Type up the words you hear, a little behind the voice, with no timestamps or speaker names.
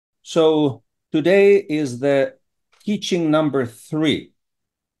So today is the teaching number 3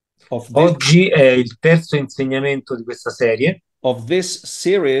 Oggi è il terzo insegnamento di questa serie, of this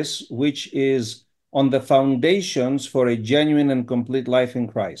series, which is on the foundations for a genuine and complete life in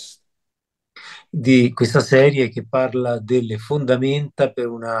Christ. di questa serie che parla delle fondamenta per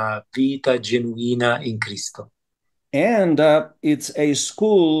una vita genuina in Cristo. And it's a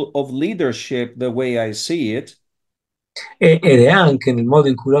school of leadership, the way I see it, Ed è anche, nel modo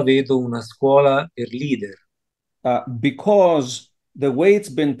in cui la vedo, una scuola per leader, because the way it's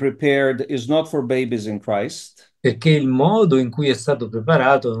been prepared is not for babies in Christ. perché il modo in cui è stato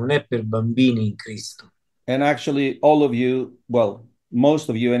preparato non è per bambini in Cristo. And actually, all of you, well, most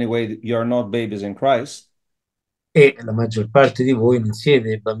of you anyway, you're not babies in Christ. E la maggior parte di voi non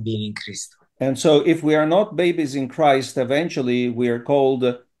siete bambini in Cristo. And so if we are not babies in Christ, eventually we are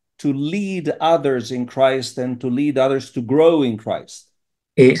called to lead others in Christ and to lead others to grow in Christ.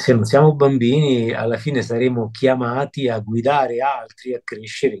 E se non siamo bambini, alla fine saremo chiamati a guidare altri a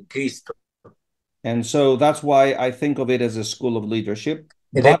crescere in Cristo. And so that's why I think of it as a school of leadership.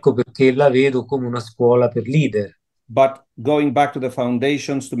 Ed ecco perché la vedo come una scuola per leader. But going back to the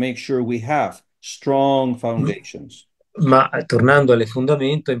foundations to make sure we have strong foundations. Ma tornando alle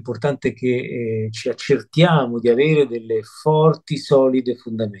fondamenta, è importante che ci accertiamo di avere delle forti, solide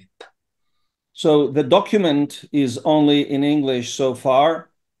fondamenta. So the document is only in English so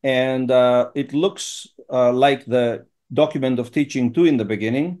far, and it looks like the document of teaching 2 in the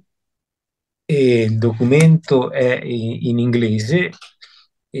beginning. E il documento è in inglese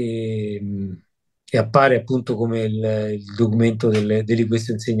e appare appunto come il documento di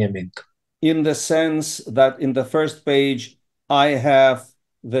questo insegnamento. In the sense that in the first page, I have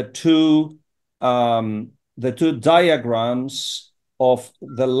the two diagrams of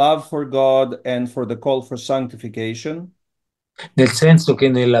the love for God and for the call for sanctification. Nel senso che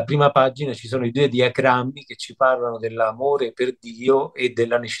nella prima pagina ci sono i due diagrammi che ci parlano dell'amore per Dio e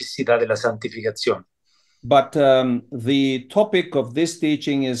della necessità della santificazione. But the topic of this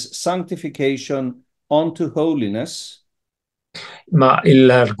teaching is sanctification unto holiness. Ma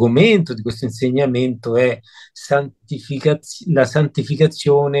l'argomento di questo insegnamento è la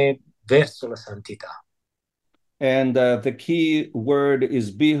santificazione verso la santità. And the key word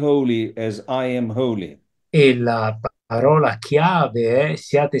is be holy as I am holy. E la parola chiave è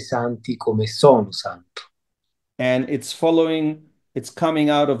siate santi come sono santo. And it's coming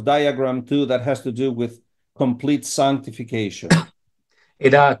out of diagram 2 that has to do with complete sanctification.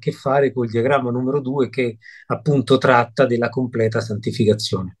 Ed ha a che fare col diagramma numero 2 che appunto tratta della completa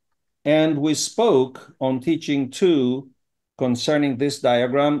santificazione. And we spoke on teaching 2 concerning this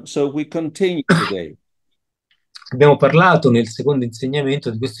diagram, so we continue today. Abbiamo parlato nel secondo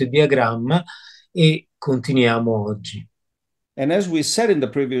insegnamento di questo diagramma e continuiamo oggi. And as we said in the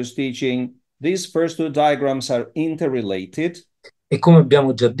previous teaching, these first 2 diagrams are interrelated. E come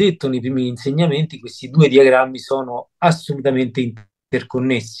abbiamo già detto nei primi insegnamenti, questi due diagrammi sono assolutamente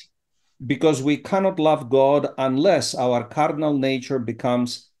interconnessi. Because we cannot love God unless our carnal nature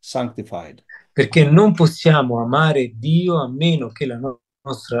becomes sanctified. Perché non possiamo amare Dio a meno che la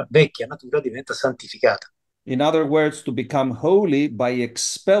nostra vecchia natura diventa santificata. In other words, to become holy by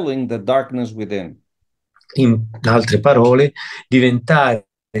expelling the darkness within. In altre parole, diventare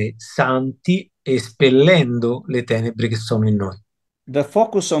santi espellendo le tenebre che sono in noi. The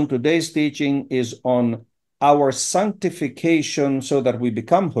focus on today's teaching is on our sanctification so that we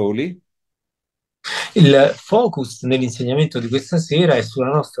become holy. Il focus nell'insegnamento di questa sera è sulla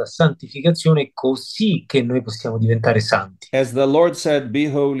nostra santificazione così che noi possiamo diventare santi. As the Lord said, be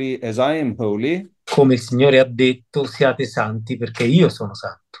holy as I am holy. Come il Signore ha detto, siate santi perché io sono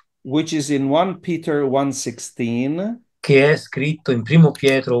santo. Which is in 1 Peter 1:16. Che è scritto in 1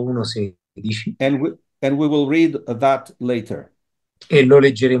 Pietro 1:16. And we will read that later. E lo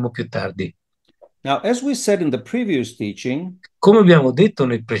leggeremo più tardi. Now, as we said in the previous teaching, come abbiamo detto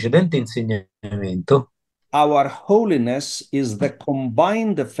nel precedente insegnamento, our holiness is the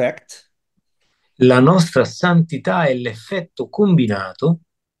combined effect la nostra santità è l'effetto combinato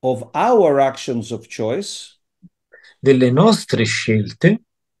of our actions of choice delle nostre scelte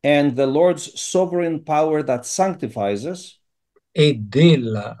and the Lord's sovereign power that sanctifies us. E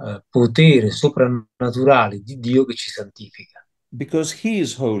del potere soprannaturale di Dio che ci santifica. Because he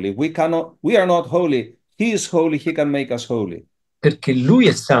is holy. We are not holy. He is holy. He can make us holy. Perché lui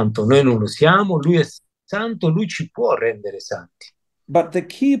è santo, noi non lo siamo, lui è santo, lui ci può rendere santi. But the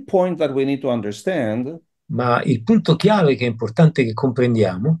key point that we need to understand Ma il punto chiave che è importante che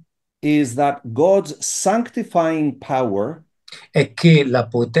comprendiamo is that God's sanctifying power è che la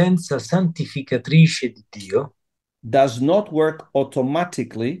potenza santificatrice di Dio does not work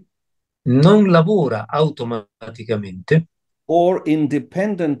automatically non lavora automaticamente or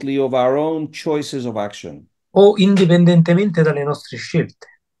independently of our own choices of action. o indipendentemente dalle nostre scelte.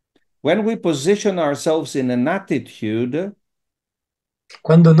 When we position ourselves in an attitude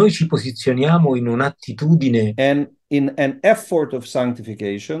Quando noi ci posizioniamo in un'attitudine and in an effort of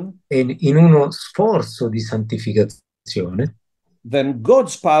sanctification, e in uno sforzo di santificazione, then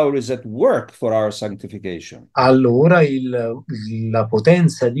God's power is at work for our sanctification. allora la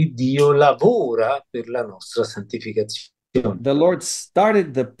potenza di Dio lavora per la nostra santificazione. The Lord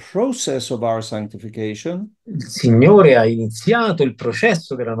started the process of our sanctification Il Signore ha iniziato il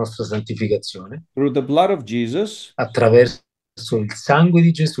processo della nostra santificazione through the blood of Jesus, attraverso il sangue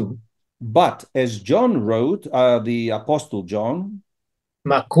di Gesù, but as John wrote, the Apostle John,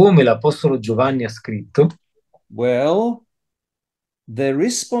 ma come l'Apostolo Giovanni ha scritto, well, the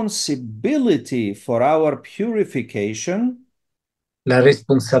responsibility for our purification, la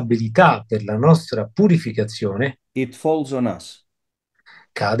responsabilità per la nostra purificazione it falls on us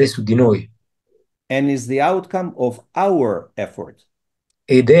cade su di noi and is the outcome of our effort.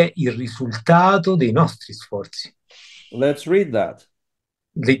 ed è il risultato dei nostri sforzi. Let's read that.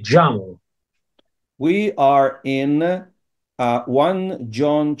 Leggiamolo. We are in 1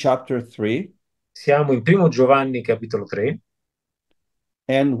 John chapter 3, Siamo in 1 Giovanni capitolo 3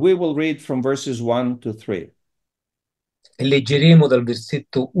 and we will read from verses 1 to 3. e leggeremo dal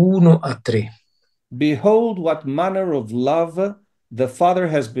versetto 1 a 3. Behold, what manner of love the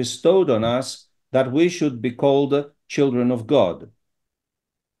Father has bestowed on us, that we should be called children of God.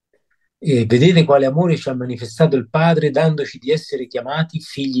 E vedete quale amore ci ha manifestato il Padre dandoci di essere chiamati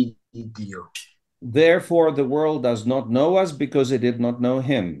figli di Dio. Therefore, the world does not know us because it did not know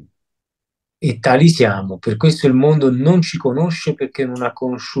him. E tali siamo, per questo il mondo non ci conosce perché non ha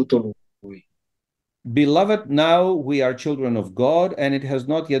conosciuto Lui. Beloved, now we are children of God, and it has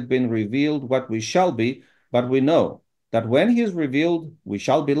not yet been revealed what we shall be, but we know that when he is revealed, we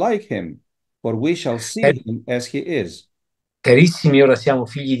shall be like him, for we shall see him as he is. Carissimi, ora siamo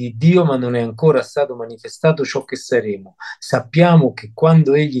figli di Dio, ma non è ancora stato manifestato ciò che saremo. Sappiamo che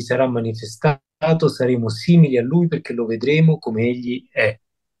quando Egli sarà manifestato saremo simili a Lui perché lo vedremo come Egli è.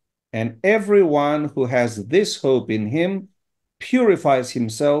 And everyone who has this hope in him purifies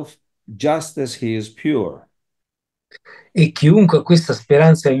himself just as he is pure. E chiunque ha questa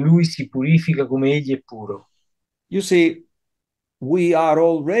speranza in Lui si purifica come Egli è puro. You see, we are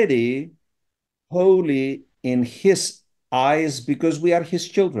already holy in his eyes because we are his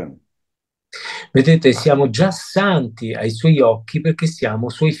children. Vedete, siamo già santi ai Suoi occhi perché siamo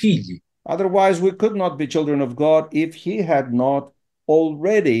Suoi figli. Otherwise, we could not be children of God if he had not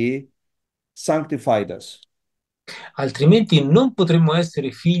already sanctified us. Altrimenti non potremmo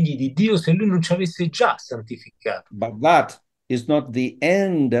essere figli di Dio se Lui non ci avesse già santificato. But that is not the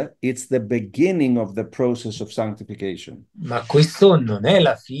end, it's the beginning of the process of sanctification. Ma questo non è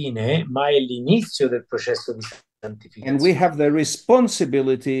la fine, ma è l'inizio del processo di And we santificazione. have the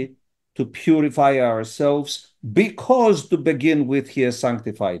responsibility to purify ourselves because to begin with, he has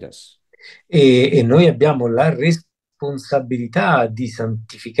sanctified us. E noi abbiamo la responsabilità di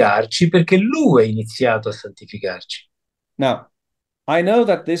santificarci perché Lui ha iniziato a santificarci. Now, I know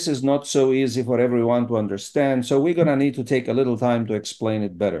that this is not so easy for everyone to understand, so we're going to need to take a little time to explain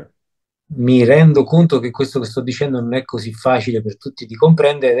it better. Mi rendo conto che questo che sto dicendo non è così facile per tutti di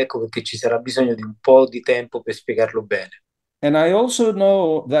comprendere ed ecco perché ci sarà bisogno di un po' di tempo per spiegarlo bene. And I also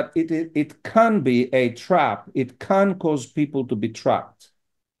know that it can be a trap. It can cause people to be trapped.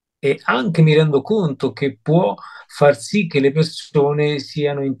 E anche mi rendo conto che può far sì che le persone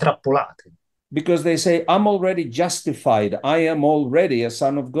siano intrappolate. Because they say, I'm already justified. I am already a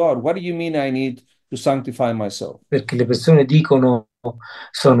son of God. What do you mean I need to sanctify myself? Perché le persone dicono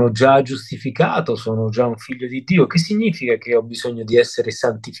sono già giustificato, sono già un figlio di Dio. Che significa che ho bisogno di essere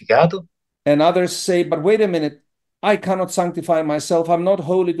santificato? And others say, but wait a minute. I cannot sanctify myself. I'm not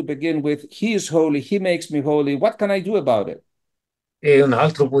holy to begin with. He is holy. He makes me holy. What can I do about it? E un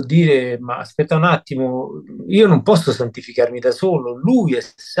altro può dire, ma aspetta un attimo, io non posso santificarmi da solo, lui è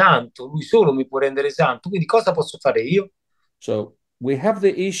santo, lui solo mi può rendere santo, quindi cosa posso fare io? So we have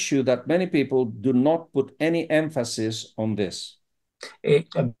the issue that many people do not put any emphasis on this. E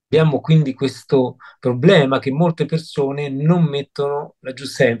abbiamo quindi questo problema che molte persone non mettono la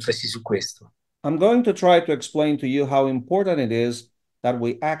giusta enfasi su questo. I'm going to try to explain to you how important it is that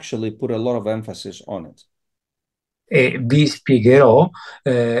we actually put a lot of emphasis on it. E vi spiegherò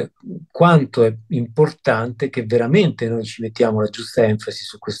quanto è importante che veramente noi ci mettiamo la giusta enfasi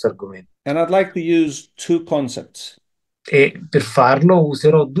su questo argomento. And I'd like to use two concepts. E per farlo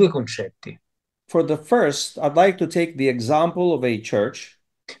userò due concetti. For the first, I'd like to take the example of a church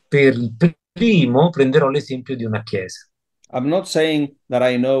Per il primo prenderò l'esempio di una chiesa. I'm not saying that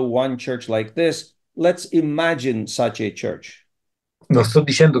I know one church like this. Let's imagine such a church. Non sto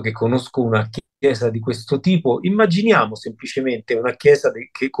dicendo che conosco una chiesa di questo tipo, immaginiamo semplicemente una chiesa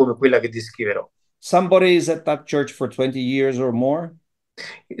come quella che descriverò. Somebody is at that church for 20 years or more.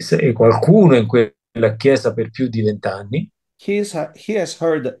 Se qualcuno in quella chiesa per più di 20 anni He has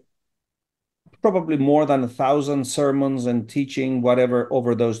heard probably more than 1,000 sermons and teaching, whatever,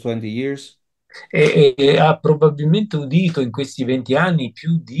 over those 20 years. e ha probabilmente udito in questi 20 anni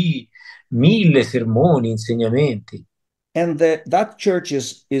più di 1000 sermoni, insegnamenti. And that church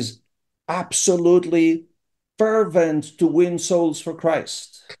is absolutely fervent to win souls for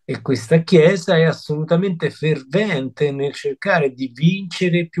Christ. E questa chiesa è assolutamente fervente nel cercare di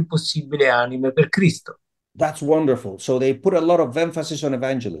vincere il più possibile anime per Cristo. That's wonderful. So they put a lot of emphasis on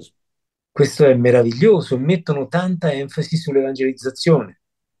evangelism. Questo è meraviglioso, mettono tanta enfasi sull'evangelizzazione.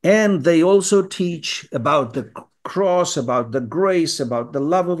 And they also teach about the cross, about the grace, about the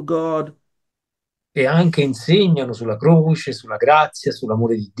love of God. E anche insegnano sulla croce, sulla grazia,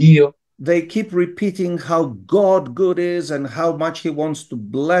 sull'amore di Dio. They keep repeating how God good is and how much he wants to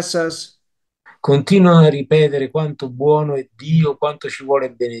bless us. Continuano a ripetere quanto buono è Dio, quanto ci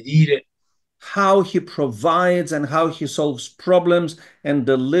vuole benedire, How he provides and how he solves problems and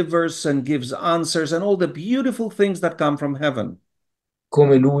delivers and gives answers and all the beautiful things that come from heaven.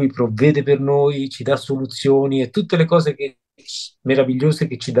 come Lui provvede per noi, ci dà soluzioni e tutte le cose meravigliose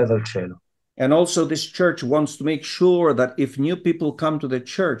che ci dà dal cielo. And also, this church wants to make sure that if new people come to the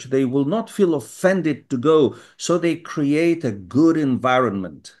church, they will not feel offended to go. So they create a good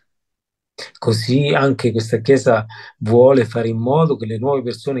environment. Così anche questa Chiesa vuole fare in modo che le nuove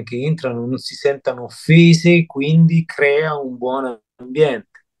persone che entrano non si sentano offese, quindi crea un buon ambiente.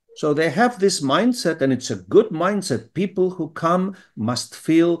 So they have this mindset, and it's a good mindset. People who come must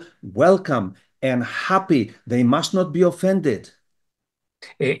feel welcome and happy. They must not be offended.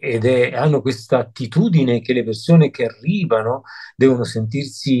 Hanno questa attitudine che le persone che arrivano devono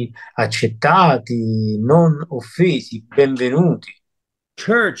sentirsi accettati, non offesi, benvenuti.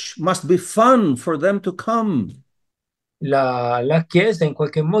 Church must be fun for them to come. La Chiesa in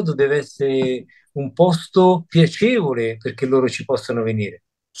qualche modo deve essere un posto piacevole perché loro ci possano venire.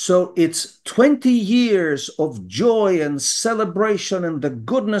 So it's 20 years of joy and celebration and the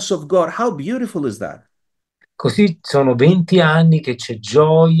goodness of God. How beautiful is that? Così sono 20 anni che c'è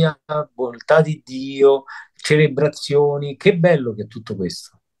gioia, bontà di Dio, celebrazioni. Che bello che è tutto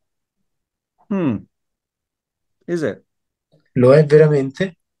questo. Is it? Lo è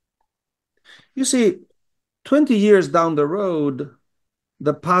veramente? You see, 20 years down the road,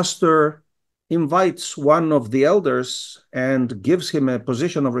 the pastor invites one of the elders and gives him a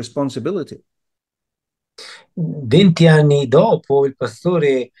position of responsibility. 20 anni dopo il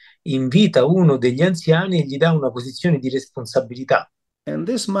pastore invita uno degli anziani e gli dà una posizione di responsabilità. And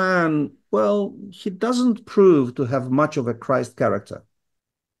this man, well, he doesn't prove to have much of a Christ character.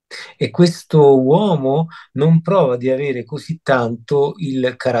 E questo uomo non prova di avere così tanto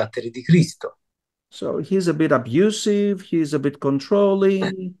il carattere di Cristo. So he's a bit abusive, he's a bit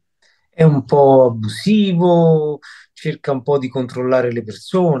controlling. È un po' abusivo, cerca un po' di controllare le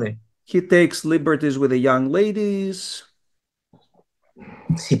persone. He takes liberties with the young ladies.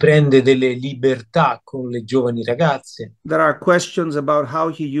 Si prende delle libertà con le giovani ragazze. There are questions about how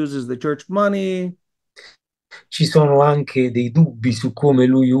he uses the church money. Ci sono anche dei dubbi su come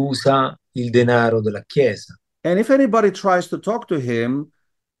lui usa il denaro della Chiesa. And if anybody tries to talk to him,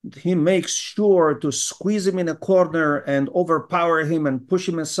 he makes sure to squeeze him in a corner and overpower him and push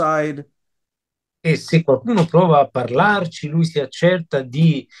him aside. E se qualcuno prova a parlarci, lui si accerta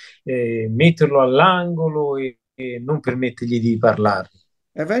di metterlo all'angolo e non permettergli di parlare.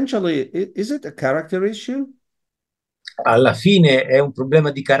 Eventually, is it a character issue? Alla fine è un problema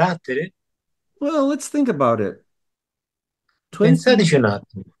di carattere? Well, let's think about it. Pensateci un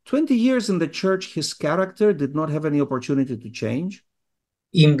attimo. 20 years in the church, his character did not have any opportunity to change.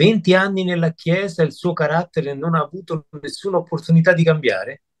 In 20 anni nella Chiesa il suo carattere non ha avuto nessuna opportunità di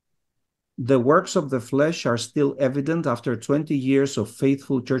cambiare? The works of the flesh are still evident after 20 years of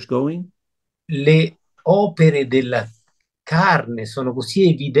faithful church going. Le opere della carne sono così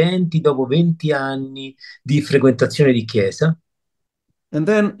evidenti dopo 20 anni di frequentazione di chiesa? And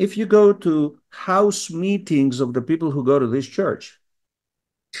then if you go to house meetings of the people who go to this church,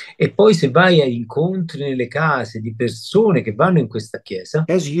 E poi se vai a incontri nelle case di persone che vanno in questa chiesa,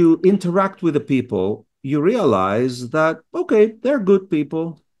 as you interact with the people, you realize that, okay, they're good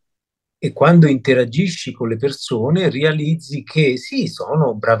people. e quando interagisci con le persone realizzi che sì,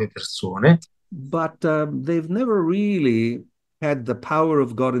 sono brave persone, But they've never really had the power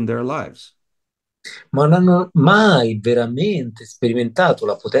of God in their lives. ma non hanno mai veramente sperimentato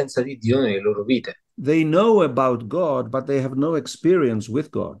la potenza di Dio nelle loro vite. They know about God, but they have no experience with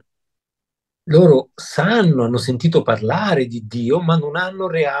God. Loro sanno, hanno sentito parlare di Dio, ma non hanno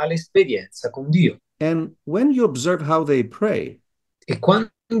reale esperienza con Dio. And when you observe how they pray, E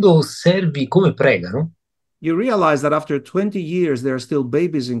quando osservi come pregano, you realize that after 20 years, they're still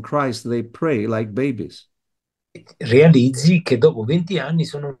babies in Christ. They pray like babies. realizzi che dopo 20 anni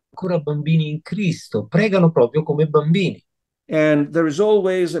sono ancora bambini in Cristo, pregano proprio come bambini. And there is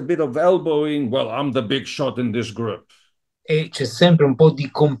always a bit of elbowing. Well, I'm the big shot in this group. E c'è sempre un po' di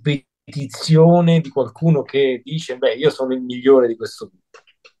competizione di qualcuno che dice, beh, io sono il migliore di questo gruppo.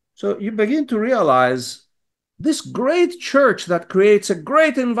 So you begin to realize this great church that creates a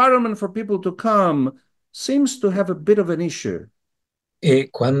great environment for people to come seems to have a bit of an issue. E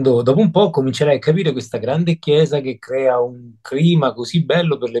quando dopo un po' comincerai a capire questa grande chiesa che crea un clima così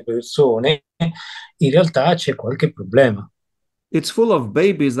bello per le persone, in realtà c'è qualche problema. It's full of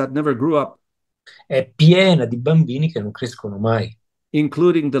babies that never grew up, È piena di bambini che non crescono mai,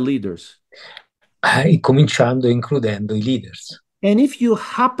 including the leaders. cominciando e includendo i leaders. And if you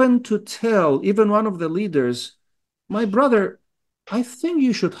happen to tell even one of the leaders, my brother, I think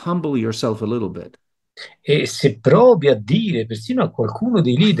you should humble yourself a little bit. E se provi a dire persino a qualcuno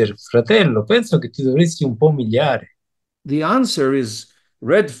dei leader, fratello, penso che ti dovresti un po' umiliare. The answer is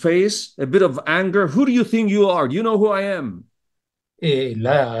red face, a bit of anger. Who do you think you are? Do you know who I am? E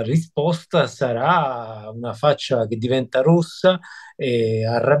la risposta sarà una faccia che diventa rossa,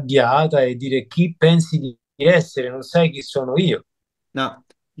 arrabbiata e dire chi pensi di essere, non sai chi sono io. Now,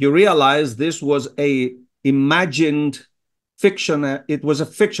 you realize this was a imagined fiction. It was a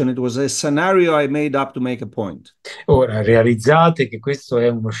fiction. It was a scenario I made up to make a point. Ora, realizzate che questo è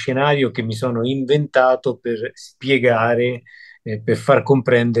uno scenario che mi sono inventato per spiegare, per far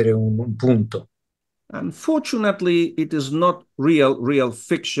comprendere un punto. Unfortunately, it is not real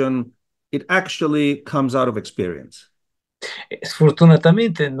fiction. It actually comes out of experience.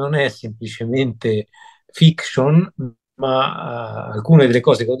 Sfortunatamente non è semplicemente fiction, ma alcune delle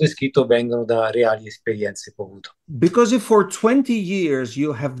cose che ho descritto vengono da reali esperienze che ho avuto. Because if for 20 years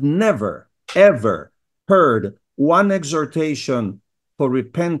you have never, ever heard one exhortation for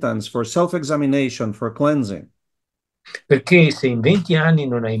repentance, for self-examination, for cleansing, Perché se in 20 anni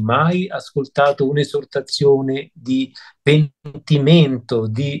non hai mai ascoltato un'esortazione di pentimento,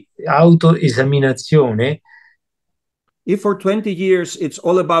 di autoesaminazione, if for 20 years it's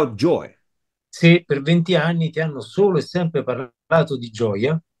all about joy, se per 20 anni ti hanno solo e sempre parlato di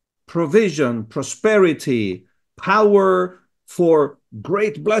gioia, provision, prosperity, power for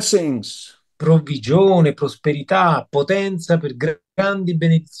great blessings, provvigione, prosperità, potenza per grandi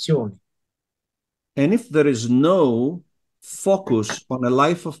benedizioni, and if there is no focus on a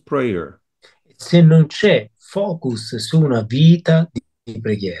life of prayer, se non c'è focus su una vita di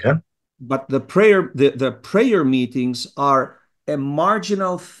preghiera, but the prayer meetings are a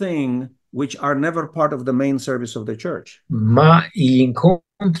marginal thing which are never part of the main service of the church, ma gli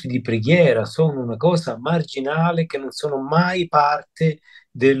incontri di preghiera sono una cosa marginale che non sono mai parte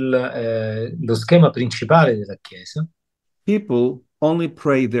dello schema principale della Chiesa. people only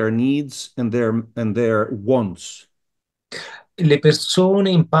pray their needs and their wants. Le persone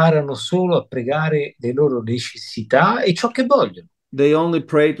imparano solo a pregare le loro necessità e ciò che vogliono. They only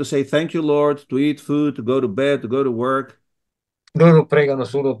pray to say thank you, Lord, to eat food, to go to bed, to go to work. Loro pregano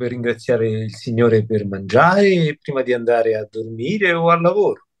solo per ringraziare il Signore per mangiare prima di andare a dormire o al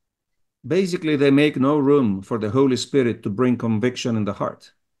lavoro. Basically, they make no room for the Holy Spirit to bring conviction in the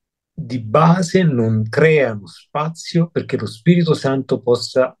heart. Di base non creano spazio perché lo Spirito Santo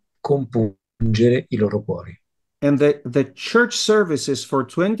possa compungere i loro cuori. And the church services for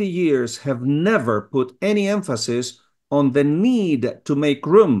 20 years have never put any emphasis on the need to make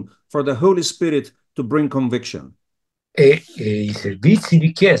room for the Holy Spirit to bring conviction. E i servizi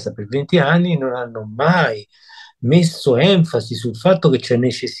di chiesa per 20 anni non hanno mai messo enfasi sul fatto che c'è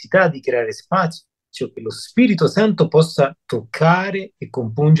necessità di creare spazio che lo Spirito Santo possa toccare e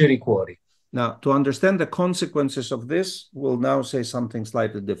compungere i cuori. Now, to understand the consequences of this, we'll now say something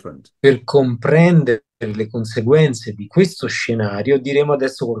slightly different. Per comprendere le conseguenze di questo scenario diremo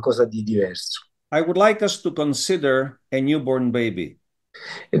adesso qualcosa di diverso. I would like us to consider a newborn baby.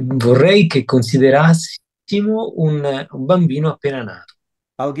 Vorrei che considerassimo un bambino appena nato.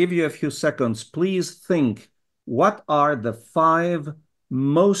 I'll give you a few seconds. Please think, what are the 5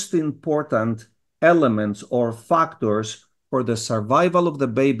 most important elements or factors for the survival of the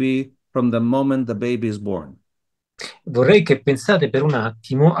baby from the moment the baby is born? Vorrei che pensate per un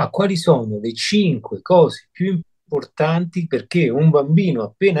attimo a quali sono le 5 cose più importanti perché un bambino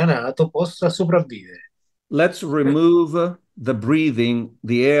appena nato possa sopravvivere. Let's remove the breathing,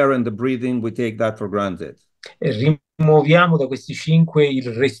 the air and the breathing, we take that for granted. E rimuoviamo da questi 5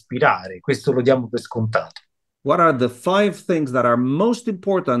 il respirare, questo lo diamo per scontato. What are the 5 things that are most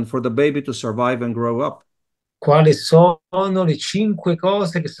important for the baby to survive and grow up? Quali sono le 5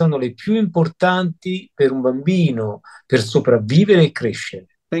 cose che sono le più importanti per un bambino per sopravvivere e crescere?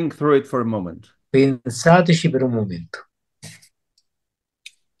 Think through it for a moment. Pensateci per un momento.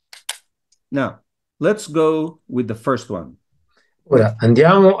 Now, let's go with the first one. Ora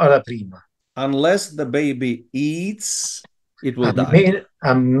andiamo alla prima. Unless the baby eats, it will A, die.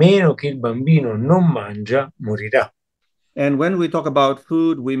 a meno che il bambino non mangia, morirà. And when we talk about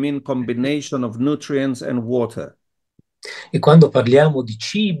food, we mean combination of nutrients and water. E quando parliamo di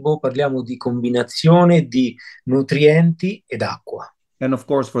cibo, parliamo di combinazione di nutrienti ed acqua. And of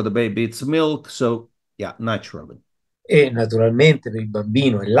course, for the baby, it's milk. So, yeah, naturally. E naturalmente per il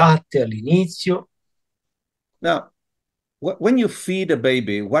bambino è latte all'inizio. Now, when you feed a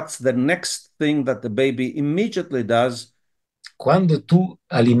baby, what's the next thing that the baby immediately does? Quando tu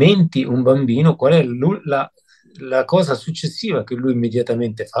alimenti un bambino, qual è la cosa successiva che lui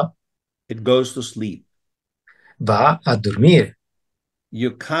immediatamente fa? It goes to sleep. Va a dormire.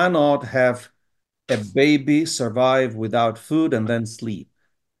 You cannot have a baby survive without food and then sleep.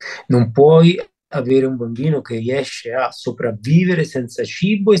 Non puoi avere un bambino che riesce a sopravvivere senza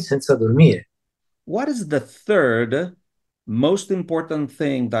cibo e senza dormire. What is the third most important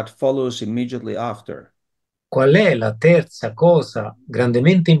thing that follows immediately after? Qual è la terza cosa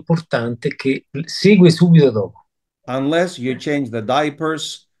grandemente importante che segue subito dopo? Unless you change the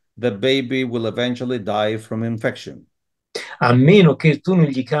diapers, the baby will eventually die from infection. A meno che tu non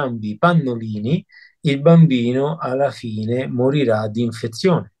gli cambi i pannolini, il bambino alla fine morirà di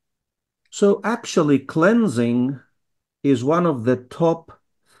infezione. So actually cleansing is one of the top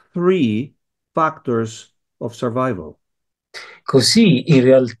 3 factors of survival. Così in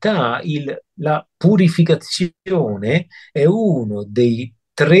realtà la purificazione è uno dei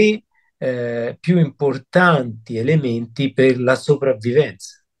 3 più importanti elementi per la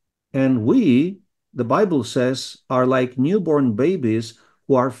sopravvivenza. And we, the Bible says, are like newborn babies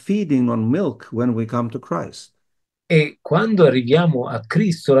who are feeding on milk when we come to Christ. E quando arriviamo a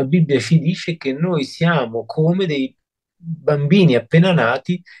Cristo, la Bibbia ci dice che noi siamo come dei bambini appena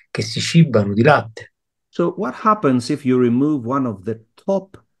nati che si cibano di latte. So what happens if you remove one of the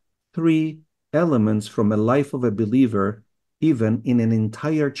top 3 elements from a life of a believer, even in an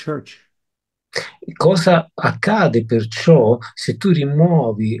entire church? Cosa accade perciò se tu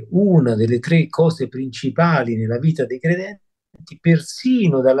rimuovi una delle 3 cose principali nella vita dei credenti,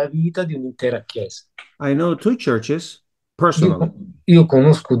 persino dalla vita di un'intera chiesa? I know 2 churches, Io, personally, io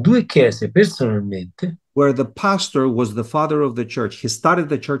conosco 2 chiese personalmente where the pastor was the father of the church. He started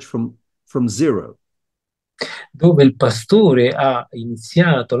the church from zero. dove il pastore ha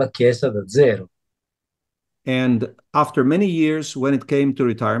iniziato la chiesa da zero. And after many years, when it came to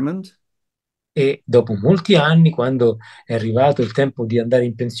retirement, E dopo molti anni, quando è arrivato il tempo di andare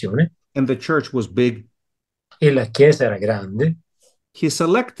in pensione and the church was big, e la chiesa era grande, he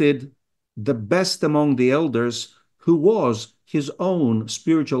selected the best among the elders, who was his own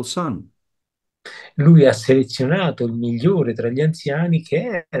spiritual son. lui ha selezionato il migliore tra gli anziani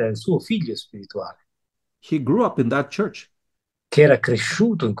che era il suo figlio spirituale, He grew up in that church. che era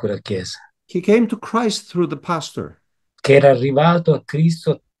cresciuto in quella chiesa, He came to Christ through the pastor. che era arrivato a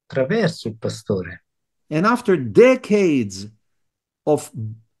Cristo attraverso il pastore. And after decades of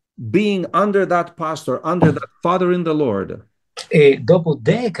being under that pastor, under that father in the Lord, E dopo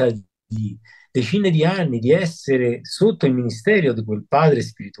decine di anni di essere sotto il ministero di quel padre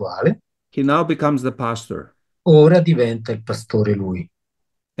spirituale, he now becomes the pastor. ora diventa il pastore lui.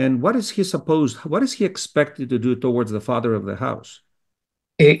 And what is he expected to do towards the father of the house?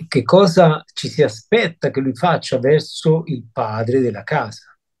 E che cosa ci si aspetta che lui faccia verso il padre della casa,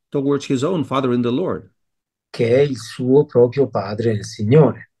 Towards his own father in the Lord. che è il suo proprio padre nel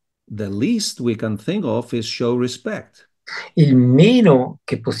Signore. The least we can think of is show respect. Il meno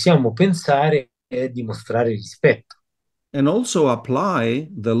che possiamo pensare è dimostrare rispetto. And also apply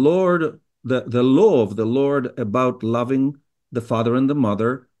the Lord, the law of the Lord about loving the father and the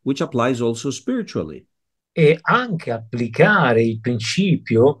mother, which applies also spiritually. E anche applicare il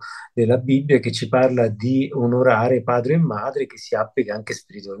principio della Bibbia che ci parla di onorare padre e madre, che si applica anche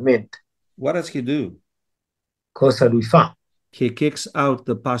spiritualmente. What does he do? Cosa lui fa? He kicks out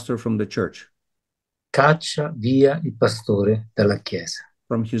the pastor from the church, Caccia via il pastore dalla chiesa,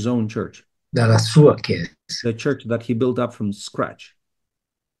 from his own church, dalla sua chiesa, the church that he built up from scratch.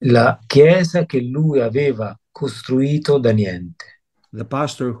 la chiesa che lui aveva costruito da niente, the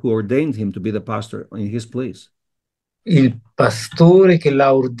pastor who ordained him to be the pastor in his place. il pastore che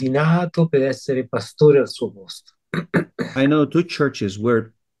l'ha ordinato per essere pastore al suo posto. I know two churches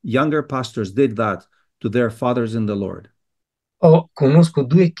where younger pastors did that to their fathers in the Lord. Conosco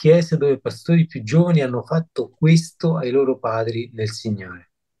due chiese dove pastori più giovani hanno fatto questo ai loro padri nel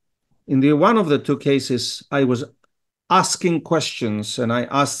Signore. In the one of the two cases, I was asking questions and I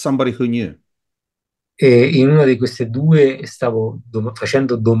asked somebody who knew. E in una di queste due stavo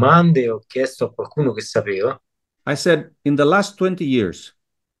facendo domande e ho chiesto a qualcuno che sapeva I said, in the last 20 years,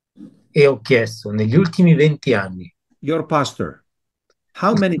 e ho chiesto, negli ultimi 20 anni, your pastor,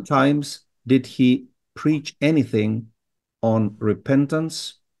 how many times did he preach anything on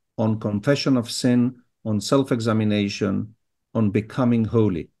repentance, on confession of sin, on self-examination, on becoming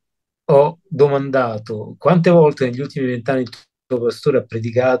holy? ho domandato quante volte negli ultimi 20 anni il tuo pastore ha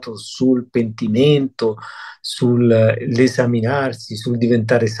predicato sul pentimento, sull'esaminarsi, sul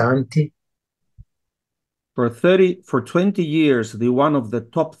diventare santi? For 20 years, the one of the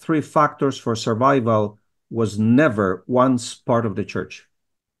top 3 factors for survival was never once part of the church.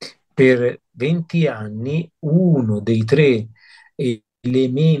 Per 20 anni uno dei 3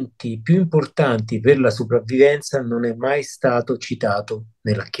 elementi più importanti per la sopravvivenza non è mai stato citato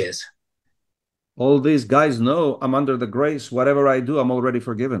nella Chiesa. All these guys know I'm under the grace. Whatever I do, I'm already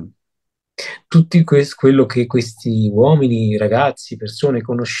forgiven. Quello che questi uomini, ragazzi, persone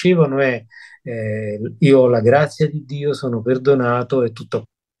conoscevano è io ho la grazia di Dio, sono perdonato, è tutto a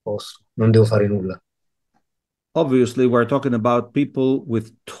posto, non devo fare nulla. Obviously, we're talking about people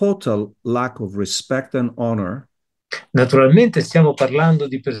with total lack of respect and honor. Naturalmente stiamo parlando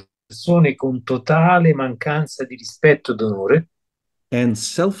di persone con totale mancanza di rispetto ed onore And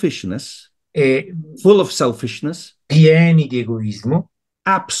selfishness, e full of selfishness, pieni di egoismo,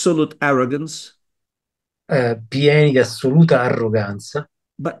 absolute arrogance. pieni di assoluta arroganza.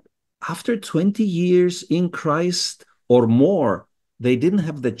 But after 20 years in Christ or more, they didn't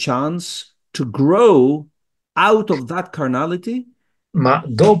have the chance to grow out of that carnality. Ma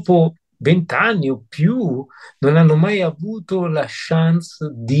dopo 20 anni o più non hanno mai avuto la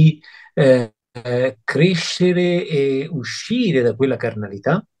chance di crescere e uscire da quella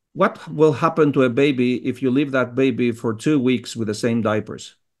carnalità. What will happen to a baby if you leave that baby for 2 weeks with the same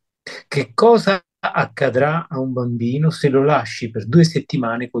diapers? Che cosa accadrà a un bambino se lo lasci per 2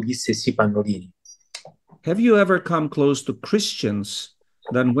 settimane con gli stessi pannolini? Have you ever come close to Christians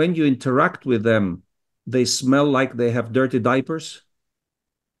that when you interact with them, they smell like they have dirty diapers?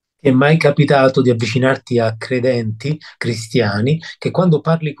 Ti è mai capitato di avvicinarti a credenti, cristiani, che quando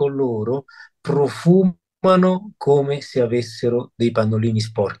parli con loro profumano come se avessero dei pannolini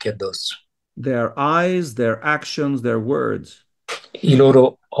sporchi addosso? Their eyes, their actions, their words, I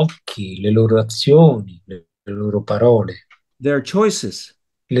loro occhi, le loro azioni, le loro parole, their choices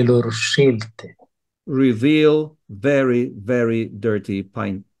le loro scelte reveal very, very dirty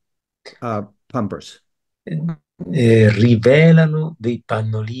pampers. rivelano dei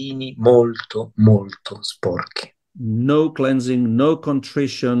pannolini molto, molto sporchi. No cleansing, no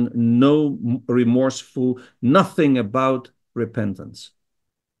contrition, no remorseful, nothing about repentance.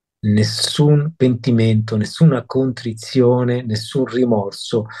 Nessun pentimento, nessuna contrizione, nessun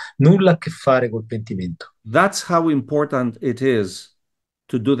rimorso, nulla a che fare col pentimento. That's how important it is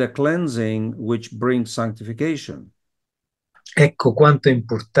to do the cleansing which brings sanctification. Ecco quanto è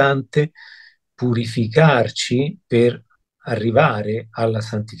importante purificarci per arrivare alla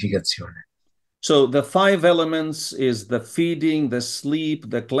santificazione. So the 5 elements is the feeding, the sleep,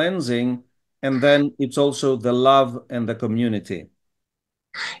 the cleansing, and then it's also the love and the community.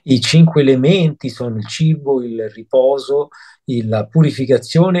 I 5 elementi sono il cibo, il riposo, la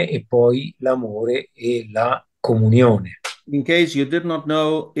purificazione e poi l'amore e la comunione. In case you did not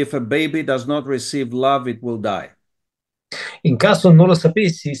know, if a baby does not receive love, it will die. In caso non lo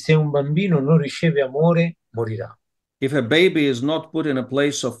sapessi, se un bambino non riceve amore, morirà. If a baby is not put in a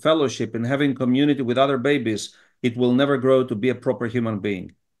place of fellowship and having community with other babies, it will never grow to be a proper human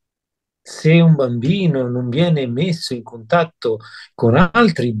being. Se un bambino non viene messo in contatto con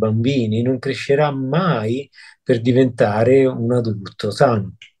altri bambini, non crescerà mai per diventare un adulto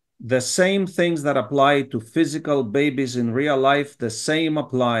sano. The same things that apply to physical babies in real life, the same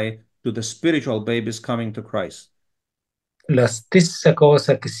apply to the spiritual babies coming to Christ. La stessa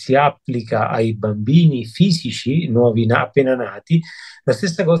cosa che si applica ai bambini fisici nuovi appena nati, la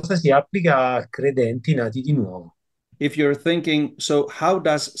stessa cosa si applica a credenti nati di nuovo. If you're thinking, so how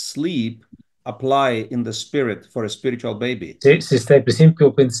does sleep apply in the spirit for a spiritual baby? Se stai per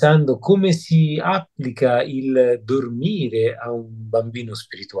esempio pensando come si applica il dormire a un bambino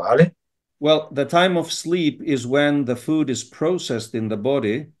spirituale, Well, the time of sleep is when the food is processed in the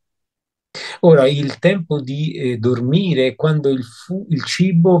body. ora il tempo di dormire è quando il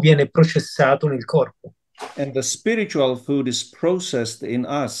cibo viene processato nel corpo And the spiritual food is processed in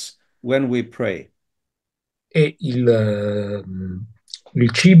us when we pray. e il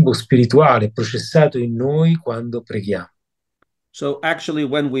cibo spirituale è processato in noi quando preghiamo. So actually,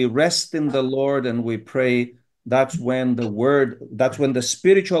 when we rest in the Lord and we pray, that's when the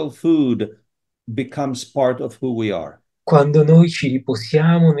spiritual food becomes part of who we are. Quando noi ci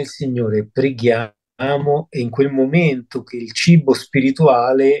riposiamo nel Signore e preghiamo, è in quel momento che il cibo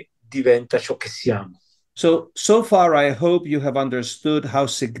spirituale diventa ciò che siamo. So far, I hope you have understood how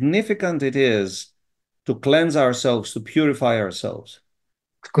significant it is to cleanse ourselves, to purify ourselves.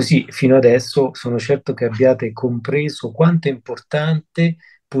 Così, fino adesso, sono certo che abbiate compreso quanto è importante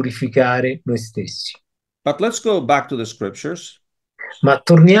purificare noi stessi. But let's go back to the scriptures, Ma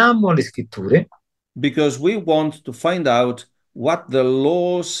torniamo alle scritture, because we want to find out what the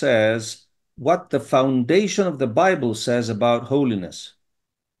law says, what the foundation of the Bible says about holiness.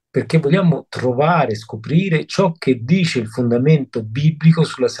 perché vogliamo trovare, scoprire ciò che dice il fondamento biblico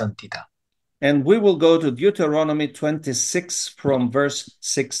sulla santità. And we will go to Deuteronomy 26 from verse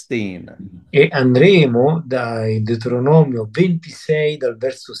 16. E andremo dal Deuteronomio 26 dal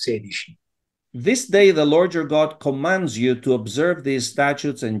verso 16. This day the Lord your God commands you to observe these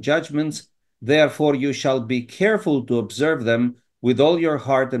statutes and judgments. Therefore you shall be careful to observe them with all your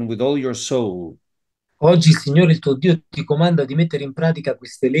heart and with all your soul. Oggi il Signore il tuo Dio ti comanda di mettere in pratica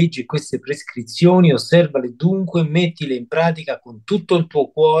queste leggi e queste prescrizioni, osservale dunque e mettile in pratica con tutto il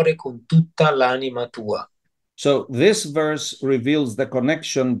tuo cuore, con tutta l'anima tua. So this verse reveals the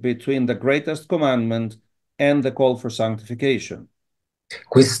connection between the greatest commandment and the call for sanctification.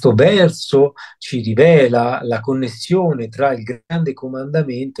 Questo verso ci rivela la connessione tra il grande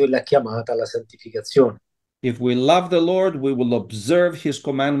comandamento e la chiamata alla santificazione. If we love the Lord, we will observe his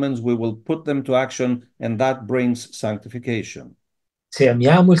commandments, we will put them to action, and that brings sanctification. Se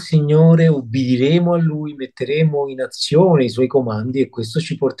amiamo il Signore, ubbidiremo a Lui, metteremo in azione i Suoi comandi e questo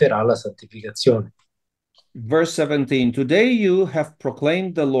ci porterà alla santificazione. Verse 17, today you have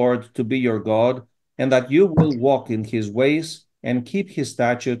proclaimed the Lord to be your God, and that you will walk in his ways and keep his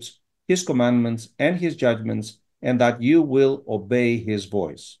statutes, his commandments, and his judgments, and that you will obey his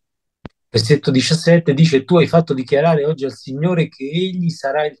voice. Versetto 17 dice: Tu hai fatto dichiarare oggi al Signore che Egli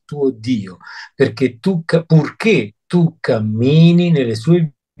sarà il tuo Dio, purché tu cammini nelle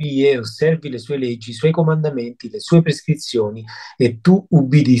sue vie, osservi le sue leggi, i suoi comandamenti, le sue prescrizioni e tu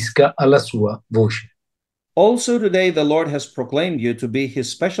ubbidisca alla sua voce. Also today the Lord has proclaimed you to be his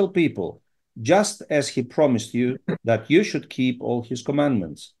special people, just as he promised you that you should keep all his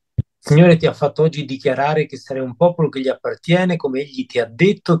commandments. Il Signore ti ha fatto oggi dichiarare che sarai un popolo che gli appartiene, come Egli ti ha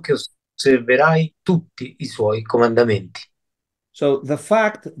detto che osserverai tutti i suoi comandamenti. So the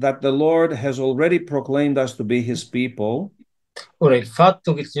fact that the Lord has already proclaimed us to be his people Ora, il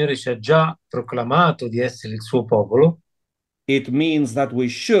fatto che il Signore ci ha già proclamato di essere il suo popolo, it means that we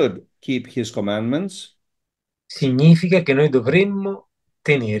should keep his commandments, significa che noi dovremmo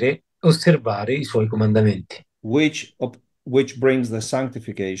osservare i suoi comandamenti, which brings the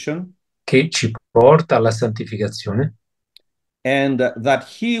sanctification, che ci porta alla santificazione, and that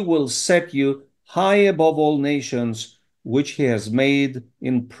he will set you high above all nations, which he has made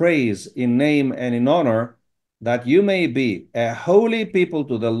in praise, in name, and in honor, that you may be a holy people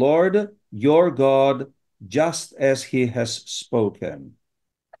to the Lord your God, just as he has spoken.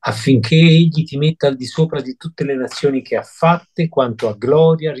 affinché Egli ti metta al di sopra di tutte le nazioni che ha fatte, quanto a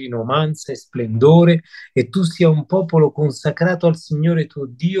gloria, rinomanza e splendore, e tu sia un popolo consacrato al Signore tuo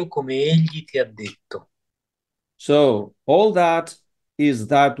Dio, come Egli ti ha detto. So all that is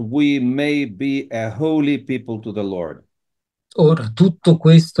that we may be a holy people to the Lord. Ora, tutto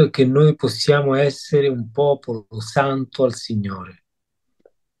questo è che noi possiamo essere un popolo santo al Signore.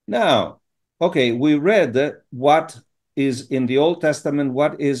 Now, okay, we read what is in the Old Testament,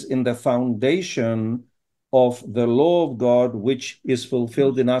 what is in the foundation of the law of God, which is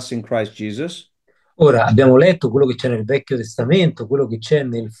fulfilled in us in Christ Jesus. Ora, abbiamo letto quello che c'è nel Vecchio Testamento, quello che c'è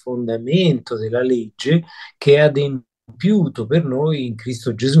nel fondamento della legge, che è adempiuto per noi in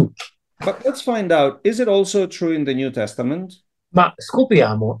Cristo Gesù. But let's find out, is it also true in the New Testament? Ma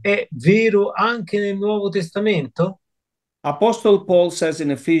scopriamo, è vero anche nel Nuovo Testamento? Apostle Paul says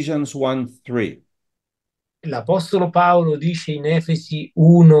in Ephesians 1:3, L'Apostolo Paolo dice in Efesi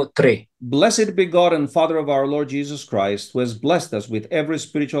 1:3: Blessed be God and Father of our Lord Jesus Christ, who has blessed us with every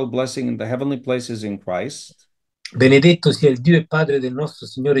spiritual blessing in the heavenly places in Christ. Benedetto sia il Dio e Padre del nostro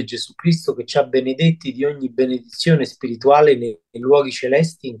Signore Gesù Cristo, che ci ha benedetti di ogni benedizione spirituale nei luoghi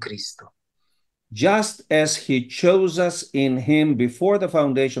celesti in Cristo. Just as he chose us in him before the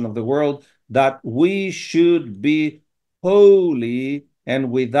foundation of the world, that we should be holy and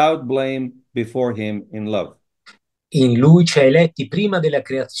without blame before him in love. In Lui ci ha eletti prima della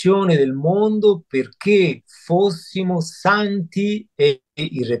creazione del mondo perché fossimo santi e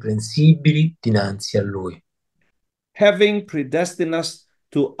irreprensibili dinanzi a Lui. Having predestined us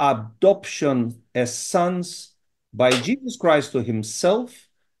to adoption as sons by Jesus Christ to himself,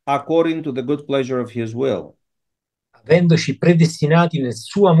 according to the good pleasure of his will. Avendoci predestinati nel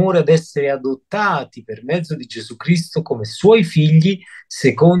suo amore ad essere adottati per mezzo di Gesù Cristo come suoi figli,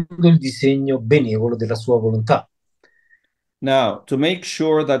 secondo il disegno benevolo della sua volontà. Now, to make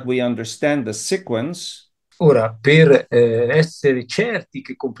sure that we understand the sequence, Ora, per essere certi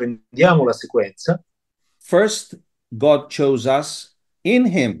che comprendiamo la sequenza, first God chose us in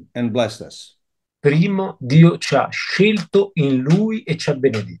him and blessed us. primo Dio ci ha scelto in Lui e ci ha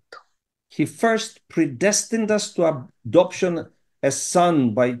benedetto. He first predestined us to adoption as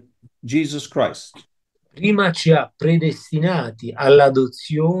son by Jesus Christ, Prima ci ha predestinati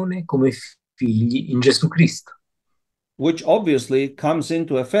all'adozione come figli in Gesù Cristo, which obviously comes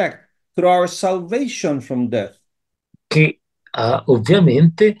into effect through our salvation from death. che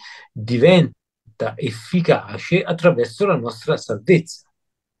ovviamente diventa efficace attraverso la nostra salvezza,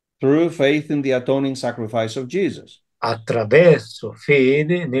 Through faith in the atoning sacrifice of Jesus. attraverso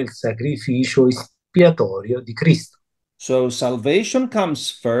fede nel sacrificio espiatorio di Cristo. So salvation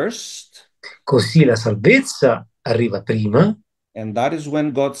comes first, Così la salvezza arriva prima, and that is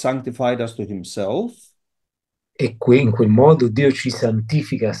when God sanctified us to himself. e in quel modo Dio ci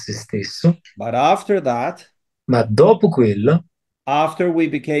santifica a se stesso, But after that, ma dopo quello, after we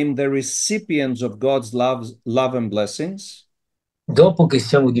became the recipients of God's love and blessings, dopo che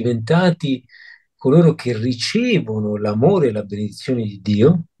siamo diventati coloro che ricevono l'amore e la benedizione di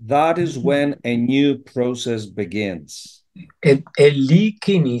Dio, that is when a new process begins. è lì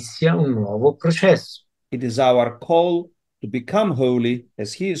che inizia un nuovo processo. It is our call to become holy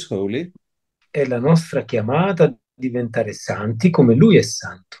as he is holy, È la nostra chiamata a diventare santi come Lui è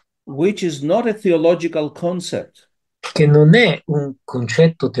santo, which is not a theological concept. che non è un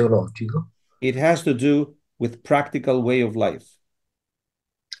concetto teologico, It has to do with practical way of life.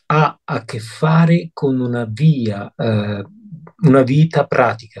 ha a che fare con una vita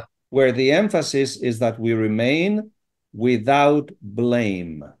pratica, Where the emphasis is that we remain without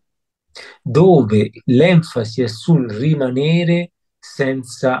blame. dove l'enfasi è sul rimanere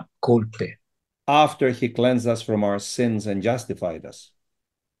senza colpe, After he cleansed us from our sins and justified us.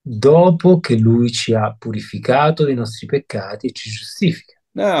 dopo che Lui ci ha purificato dei nostri peccati e ci giustifica.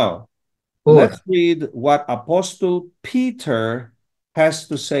 Now, Ora, let's read what Apostle Peter has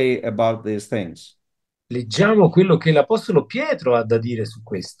to say about these things, leggiamo quello che l'Apostolo Pietro ha da dire su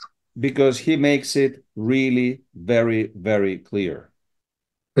questo, because he makes it really very, very clear.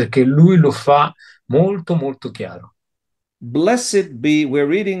 perché lui lo fa molto molto chiaro. Blessed be, we're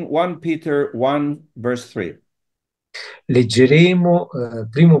reading 1 Peter 1, verse 3. Leggeremo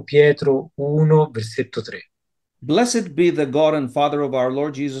 1 Pietro 1, versetto 3. Blessed be the God and Father of our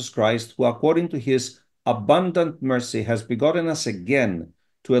Lord Jesus Christ, who according to his abundant mercy has begotten us again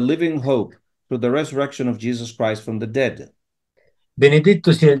to a living hope through the resurrection of Jesus Christ from the dead.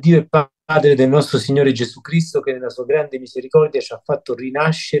 Benedetto sia il Dio e Padre del nostro Signore Gesù Cristo, che nella sua grande misericordia ci ha fatto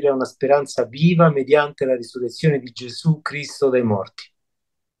rinascere a una speranza viva mediante la risurrezione di Gesù Cristo dai morti,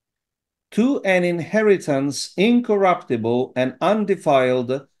 To an inheritance incorruptible and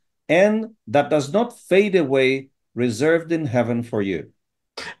undefiled, and that does not fade away, reserved in heaven for you.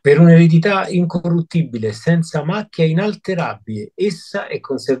 per un'eredità incorruttibile, senza macchia inalterabile. Essa è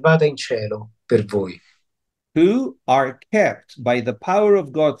conservata in cielo per voi, Who are kept by the power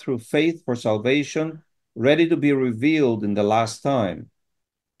of God through faith for salvation, ready to be revealed in the last time.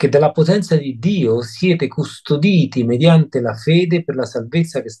 che dalla potenza di Dio siete custoditi mediante la fede per la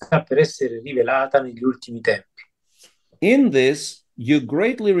salvezza che sta per essere rivelata negli ultimi tempi. In this you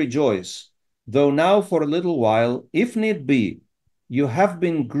greatly rejoice, though now for a little while, if need be, you have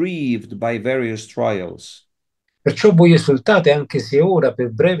been grieved by various trials. Perciò voi esultate anche se ora per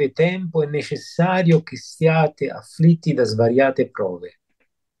breve tempo è necessario che siate afflitti da svariate prove,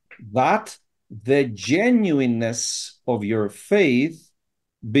 That the genuineness of your faith,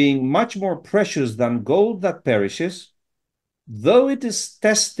 being much more precious than gold that perishes, though it is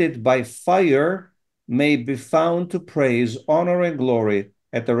tested by fire, may be found to praise, honor, and glory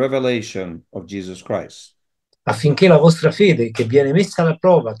at the revelation of Jesus Christ. Affinché la vostra fede, che viene messa alla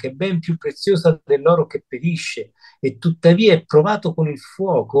prova, che è ben più preziosa dell'oro che perisce, e tuttavia è provato con il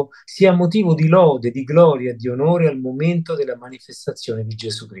fuoco, sia motivo di lode, di gloria e di onore al momento della manifestazione di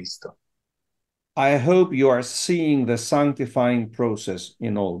Gesù Cristo. I hope you are seeing the sanctifying process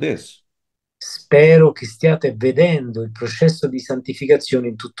in all this. Spero che stiate vedendo il processo di santificazione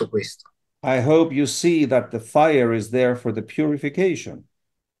in tutto questo. I hope you see that the fire is there for the purification.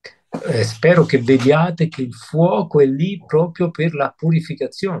 Spero che vediate che il fuoco è lì proprio per la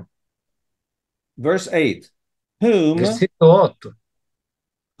purificazione. Verse 8, whom Versetto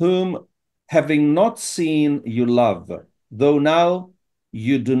 8. having not seen you love, though now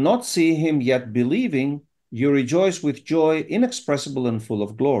you do not see him yet believing, you rejoice with joy inexpressible and full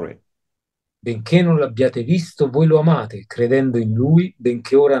of glory. Benché non l'abbiate visto, voi lo amate, credendo in lui,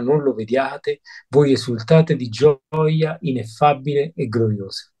 benché ora non lo vediate, voi esultate di gioia ineffabile e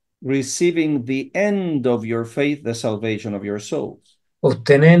gloriosa, Receiving the end of your faith, the salvation of your souls.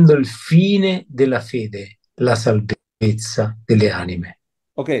 ottenendo il fine della fede, la salvezza delle anime.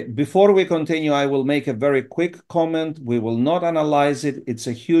 Okay, before we continue, I will make a very quick comment. We will not analyze it. It's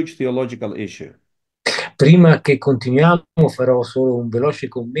a huge theological issue. Prima che continuiamo farò solo un veloce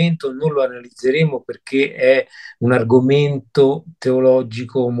commento, non lo analizzeremo perché è un argomento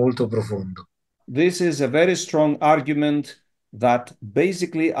teologico molto profondo. This is a very strong argument that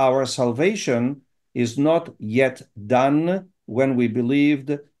basically our salvation is not yet done when we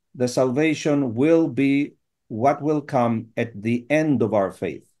believed. The salvation will be what will come at the end of our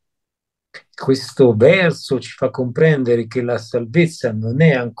faith. Questo verso ci fa comprendere che la salvezza non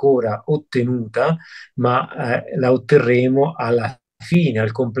è ancora ottenuta, ma la otterremo alla fine,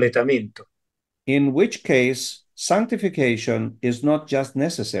 al completamento. In which case, sanctification is not just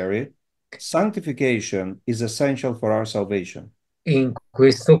necessary, sanctification is essential for our salvation. In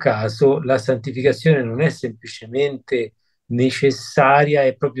questo caso la santificazione non è semplicemente necessaria,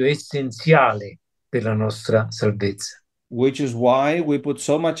 è proprio essenziale per la nostra salvezza. Which is why we put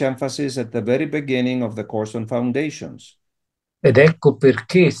so much emphasis at the very beginning of the course on foundations. Ed ecco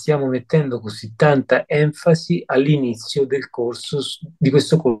perché stiamo mettendo così tanta enfasi all'inizio del corso, di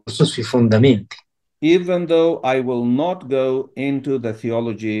questo corso sui fondamenti. Even though I will not go into the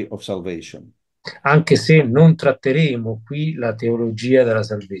theology of salvation. Anche se non tratteremo qui la teologia della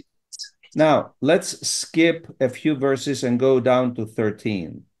salvezza. Now, let's skip a few verses and go down to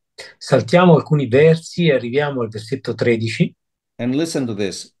 13. Saltiamo alcuni versi e arriviamo al versetto 13. And listen to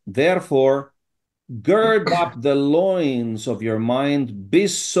this. Therefore, gird up the loins of your mind, be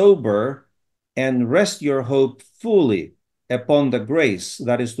sober, and rest your hope fully upon the grace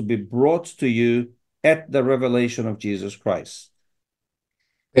that is to be brought to you at the revelation of Jesus Christ.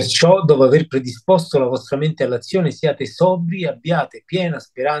 Perciò, dopo aver predisposto la vostra mente all'azione, siate sobri e abbiate piena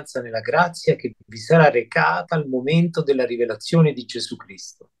speranza nella grazia che vi sarà recata al momento della rivelazione di Gesù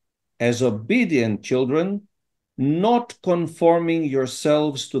Cristo. As obedient children, not conforming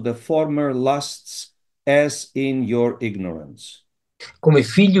yourselves to the former lusts as in your ignorance. Come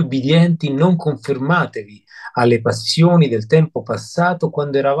figli ubbidienti, non confermatevi alle passioni del tempo passato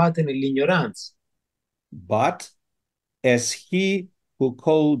quando eravate nell'ignoranza. But as he who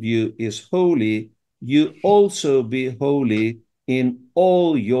called you is holy, you also be holy in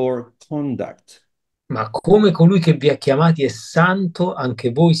all your conduct. Ma come colui che vi ha chiamati è santo,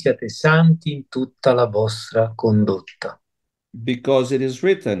 anche voi siate santi in tutta la vostra condotta. Because it is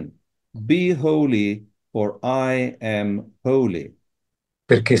written, be holy, for I am holy.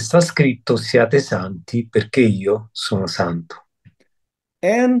 Perché sta scritto siate santi, perché io sono santo.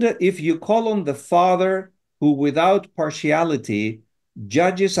 And if you call on the Father, who without partiality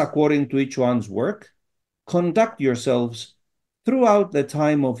judges according to each one's work, conduct yourselves throughout the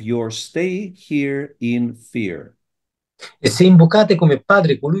time of your stay here in fear. E se invocate come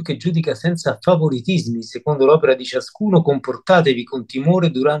Padre colui che giudica senza favoritismi, secondo l'opera di ciascuno, comportatevi con timore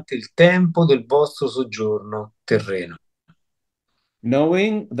durante il tempo del vostro soggiorno terreno.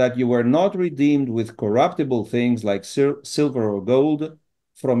 Knowing that you were not redeemed with corruptible things like silver or gold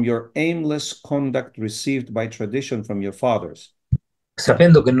from your aimless conduct received by tradition from your fathers.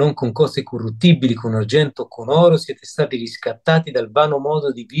 Sapendo che non con cose corruttibili, con argento o con oro, siete stati riscattati dal vano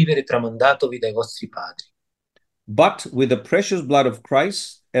modo di vivere tramandatovi dai vostri padri. But with the precious blood of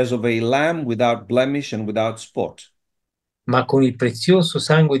Christ, as of a lamb without blemish and without spot. Ma con il prezioso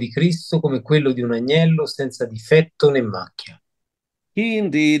sangue di Cristo come quello di un agnello senza difetto né macchia. He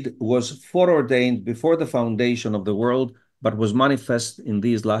indeed was foreordained before the foundation of the world, but was manifest in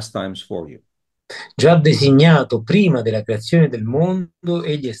these last times for you. Già designato prima della creazione del mondo,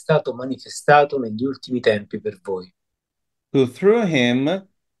 egli è stato manifestato negli ultimi tempi per voi. Who through him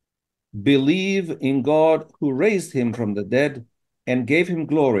believe in God who raised him from the dead and gave him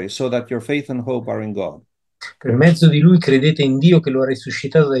glory, so that your faith and hope are in God. Per mezzo di lui credete in Dio che lo ha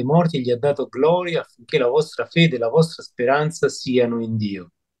risuscitato dai morti e gli ha dato gloria affinché la vostra fede e la vostra speranza siano in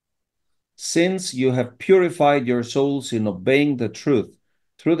Dio. Since you have purified your souls in obeying the truth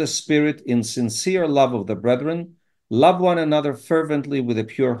through the Spirit in sincere love of the brethren, love one another fervently with a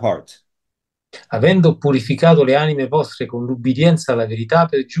pure heart. Avendo purificato le anime vostre con l'ubbidienza alla verità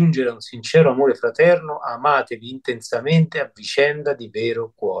per giungere a un sincero amore fraterno, amatevi intensamente a vicenda di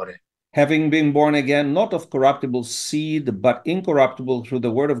vero cuore. Having been born again, not of corruptible seed, but incorruptible through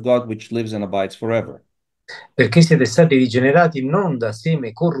the word of God which lives and abides forever. Perché siete stati rigenerati non da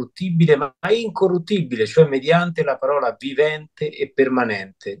seme corruttibile, ma incorruttibile, cioè mediante la parola vivente e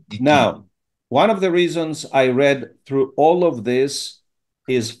permanente di Dio. Now, one of the reasons I read through all of this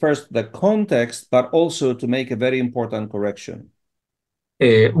is first the context, but also to make a very important correction.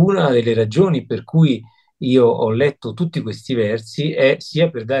 Una delle ragioni per cui io ho letto tutti questi versi è sia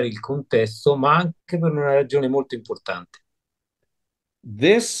per dare il contesto, ma anche per una ragione molto importante.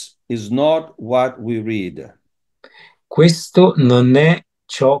 This is not what we read. Questo non è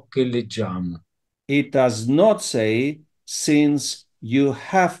ciò che leggiamo. It does not say, since you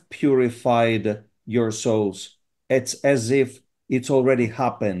have purified your souls. It's as if it's already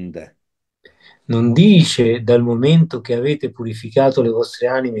happened. Non dice dal momento che avete purificato le vostre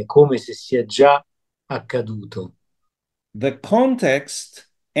anime come se sia già accaduto. The context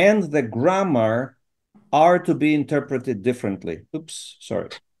and the grammar are to be interpreted differently. Oops, sorry.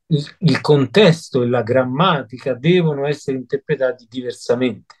 Il contesto e la grammatica devono essere interpretati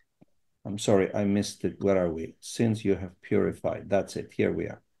diversamente. I'm sorry, I missed it. Where are we? Since you have purified. That's it. Here we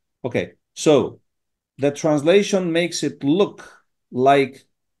are. Okay, so the translation makes it look like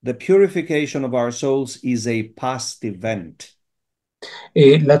the purification of our souls is a past event.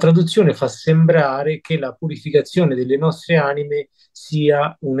 E la traduzione fa sembrare che la purificazione delle nostre anime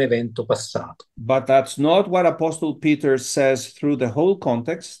sia un evento passato. But that's not what Apostle Peter says through the whole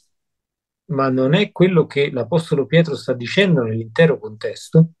context. Ma non è quello che l'Apostolo Pietro sta dicendo nell'intero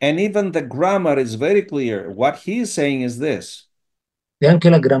contesto. And even the grammar is very clear. What he is saying is this: E anche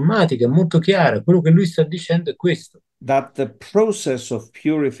la grammatica è molto chiara. Quello che lui sta dicendo è questo, that the process of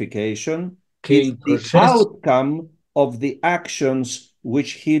purification che is il the processo, outcome of the actions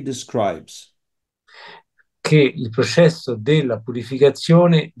which he describes. della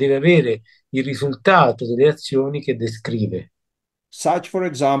purificazione deve avere il risultato delle azioni che descrive, Such, for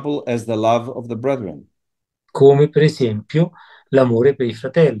example, as the love of the brethren. come per esempio l'amore per i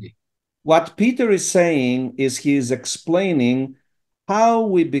fratelli. What Peter is saying is he is explaining how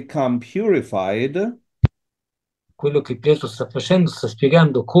we become purified Quello che Pietro sta facendo, sta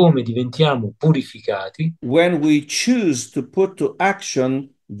spiegando come diventiamo purificati when we choose to put to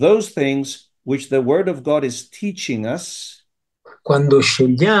action those things which the Word of God is teaching us, quando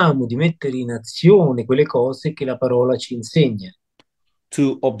scegliamo di mettere in azione quelle cose che la parola ci insegna,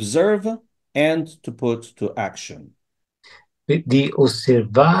 to observe and to put to action. di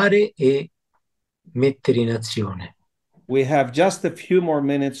osservare e mettere in azione. We have just a few more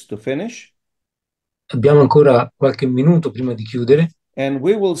minutes to finish, Abbiamo ancora qualche minuto prima di chiudere and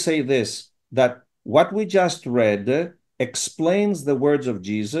we will say this, that what we just read explains the words of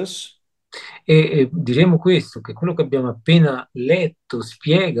Jesus, e diremo questo, che quello che abbiamo appena letto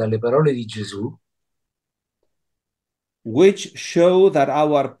spiega le parole di Gesù, which show that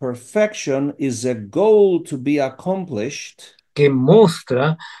our perfection is a goal to be accomplished, che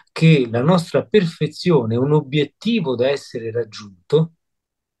mostra che la nostra perfezione è un obiettivo da essere raggiunto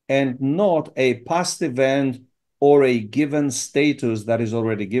and not a past event or a given status that is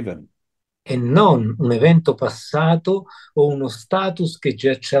already given. e non un evento passato o uno status che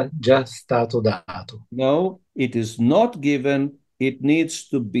già stato dato. No, it is not given. It needs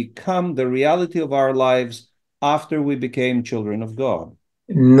to become the reality of our lives after we became children of God.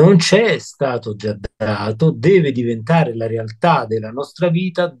 Non c'è stato già dato, deve diventare la realtà della nostra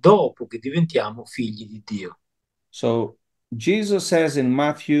vita dopo che diventiamo figli di Dio. So Jesus says in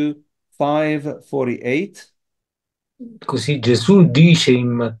Matthew 5:48, Così Gesù dice in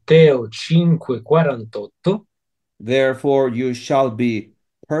Matteo 5:48, therefore you shall be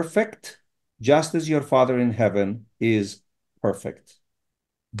perfect, just as your Father in heaven is perfect.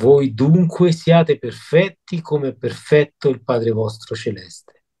 voi dunque siate perfetti come è perfetto il Padre vostro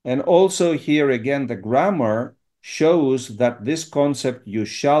celeste. And also here again, the grammar shows that this concept, you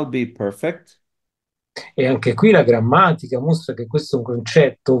shall be perfect, E anche qui la grammatica mostra che questo è un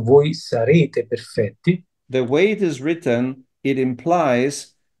concetto, voi sarete perfetti. The way it is written, it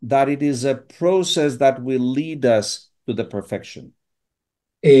implies that it is a process that will lead us to the perfection.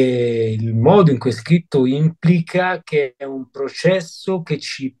 E il modo in cui è scritto implica che è un processo che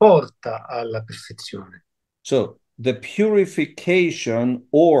ci porta alla perfezione. So the purification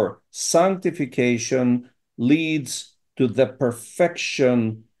or sanctification leads to the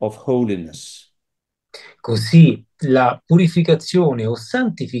perfection of holiness. Così la purificazione o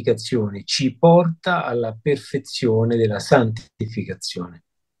santificazione ci porta alla perfezione della santificazione.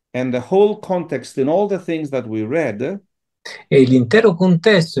 And the whole context in all the things that we read E l'intero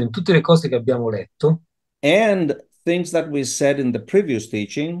contesto in tutte le cose che abbiamo letto and things that we said in the previous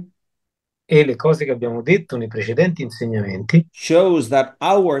teaching e le cose che abbiamo detto nei precedenti insegnamenti shows that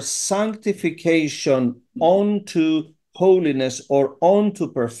our sanctification onto holiness or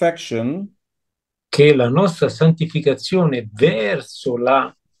onto perfection che la nostra santificazione verso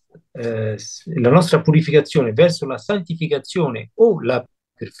la nostra purificazione verso la santificazione o la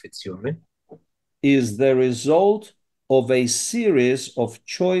perfezione is the result of a series of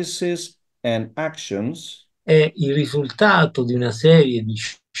choices and actions è il risultato di una serie di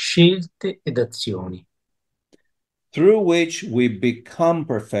scelte ed azioni through which we become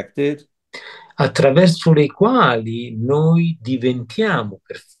perfected attraverso le quali noi diventiamo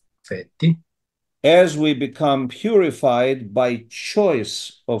perfetti as we become purified by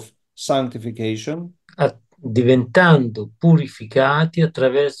choice of sanctification diventando purificati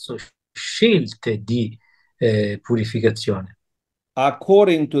attraverso scelte di purificazione,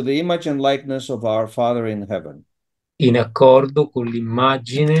 according to the image and likeness of our Father in heaven. in accordo con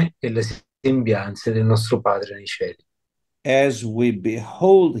l'immagine e le sembianze del nostro Padre nei cieli. As we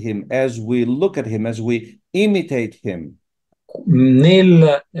behold him, as we look at him, as we imitate him,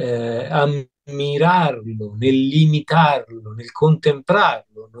 Nel ammirarlo, nell'imitarlo, nel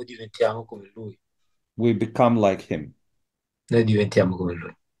contemplarlo, noi diventiamo come lui. we become like him. Noi diventiamo come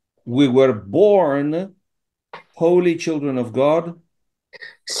lui. We were born holy children of God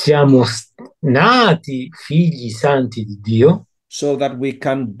Siamo nati figli santi di Dio so that we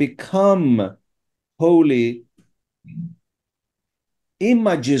can become holy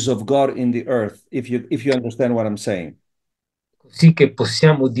images of God in the earth, if you understand what I'm saying. così che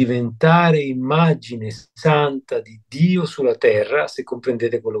possiamo diventare immagine santa di Dio sulla terra, se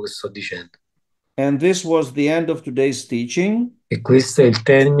comprendete quello che sto dicendo. And this was the end of today's teaching. E questo è il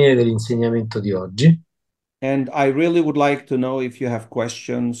termine dell'insegnamento di oggi. And I really would like to know if you have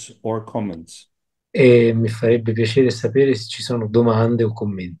questions or comments. E mi farebbe piacere sapere se ci sono domande o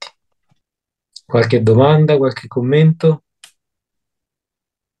commenti. Qualche domanda, qualche commento?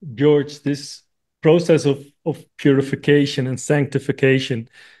 George, this process of purification and sanctification,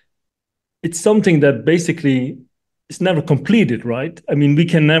 it's something that basically is never completed, right? I mean, we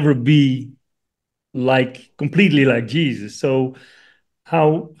can never be completely like Jesus. So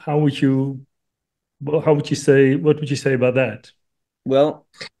how would you say, what would you say about that? Well,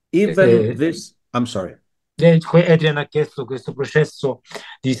 even this, I'm sorry. Adrian ha chiesto questo processo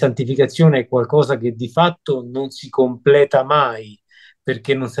di santificazione è qualcosa che di fatto non si completa mai,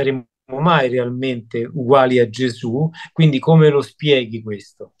 perché non saremo mai realmente uguali a Gesù. Quindi come lo spieghi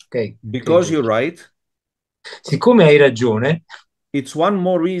questo? Okay. Because you're right. Siccome hai ragione, it's one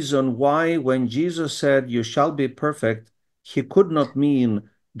more reason why when Jesus said, "You shall be perfect," he could not mean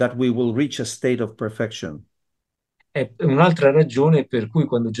that we will reach a state of perfection. è un'altra ragione per cui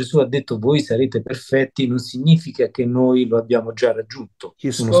quando Gesù ha detto voi sarete perfetti non significa che noi lo abbiamo già raggiunto,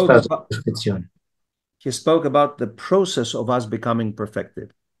 uno stato di perfezione. He spoke about the process of us becoming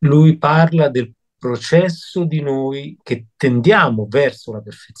perfected. Lui parla del processo di noi che tendiamo verso la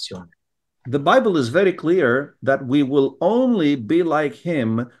perfezione. The Bible is very clear that we will only be like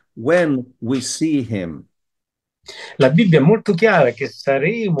him when we see him. La Bibbia è molto chiara che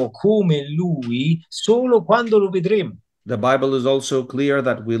saremo come lui solo quando lo vedremo. The Bible is also clear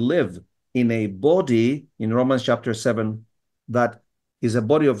that we live in a body, in Romans chapter 7, that is a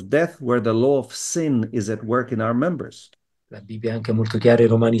body of death where the law of sin is at work in our members. La Bibbia è anche molto chiara, in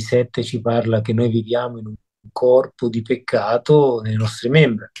Romani 7 ci parla che noi viviamo in un corpo di peccato nelle nostre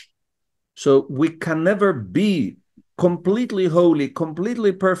membra. So we can never be completely holy,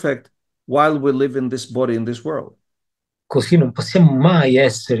 completely perfect while we live in this body, in this world. Così non possiamo mai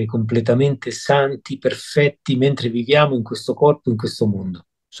essere completamente santi, perfetti, mentre viviamo in questo corpo, in questo mondo.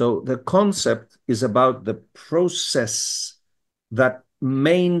 So the concept is about the process that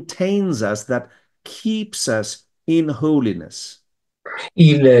maintains us, that keeps us in holiness.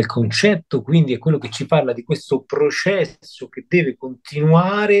 Il concetto quindi è quello che ci parla di questo processo che deve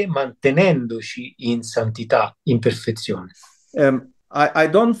continuare mantenendoci in santità, in perfezione. I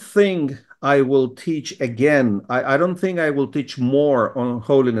don't think I will teach again. I don't think I will teach more on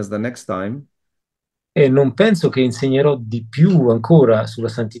holiness the next time. E non penso che insegnerò di più ancora sulla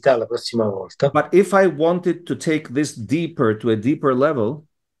santità la prossima volta, But if I wanted to take this deeper to a deeper level,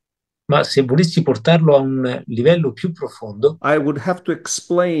 ma se volessi portarlo a un livello più profondo, I would have to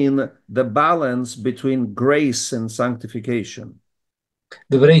explain the balance between grace and sanctification.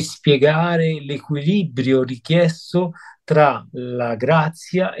 dovrei spiegare l'equilibrio richiesto tra la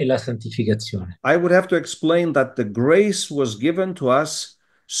grazia e la santificazione. I would have to explain that the grace was given to us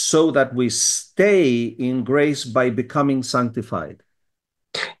so that we stay in grace by becoming sanctified.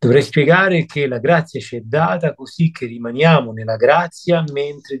 Dovrei spiegare che la grazia ci è data così che rimaniamo nella grazia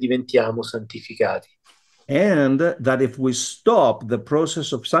mentre diventiamo santificati. And that if we stop the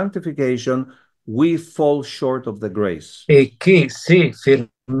process of sanctification, we fall short of the grace. E che se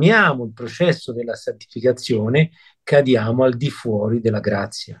fermiamo il processo della santificazione, cadiamo al di fuori della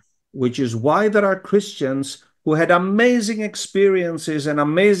grazia. Which is why there are Christians who had amazing experiences and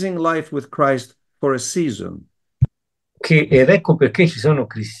amazing life with Christ for a season. Ed ecco perché ci sono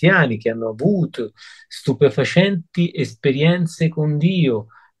cristiani che hanno avuto stupefacenti esperienze con Dio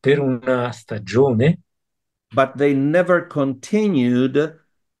per una stagione, But they never continued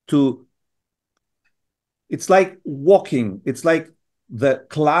to. It's like walking. It's like the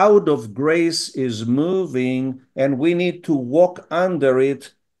cloud of grace is moving, and we need to walk under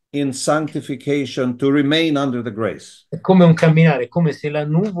it in sanctification to remain under the grace. è come un camminare, è come se la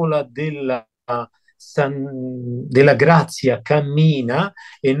nuvola della grazia cammina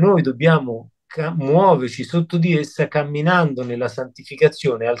e noi dobbiamo muoverci sotto di essa camminando nella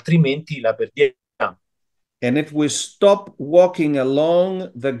santificazione, altrimenti la perdiamo. And if we stop walking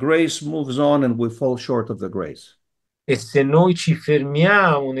along, the grace moves on and we fall short of the grace. E se noi ci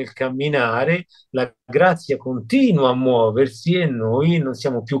fermiamo nel camminare, la grazia continua a muoversi e noi non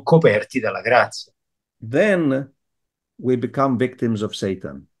siamo più coperti dalla grazia. Then we become victims of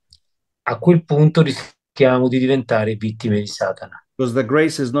Satan. A quel punto rischiamo di diventare vittime di Satana, Because the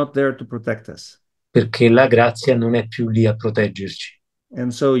grace is not there to protect us. perché la grazia non è più lì a proteggerci.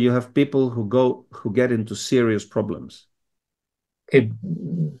 And so you have people who get into serious problems. E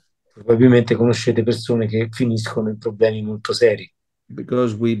probabilmente conoscete persone che finiscono in problemi molto seri.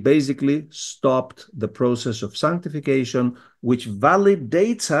 Because we basically stopped the process of sanctification, which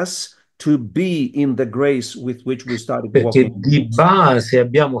validates us to be in the grace with which we started Perché walking. di base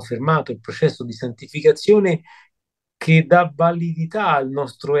abbiamo fermato il processo di santificazione che dà validità al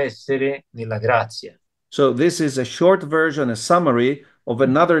nostro essere nella grazia. So this is a short version, a summary of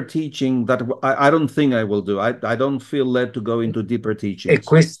another teaching that I don't think I will do. I don't feel led to go into deeper E teachings.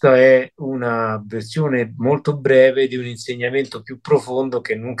 questa è una versione molto breve di un insegnamento più profondo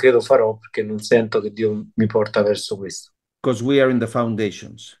che non credo farò perché non sento che Dio mi porta verso questo, Because we are in the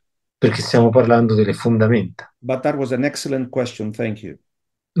foundations. perché stiamo parlando delle fondamenta. But that was an excellent question. Thank you.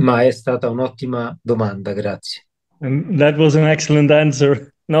 Ma è stata un'ottima domanda, grazie. And that was an excellent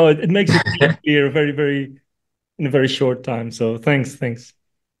answer. No, it makes it clear very, very, in a very short time. So thanks.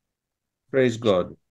 Praise God.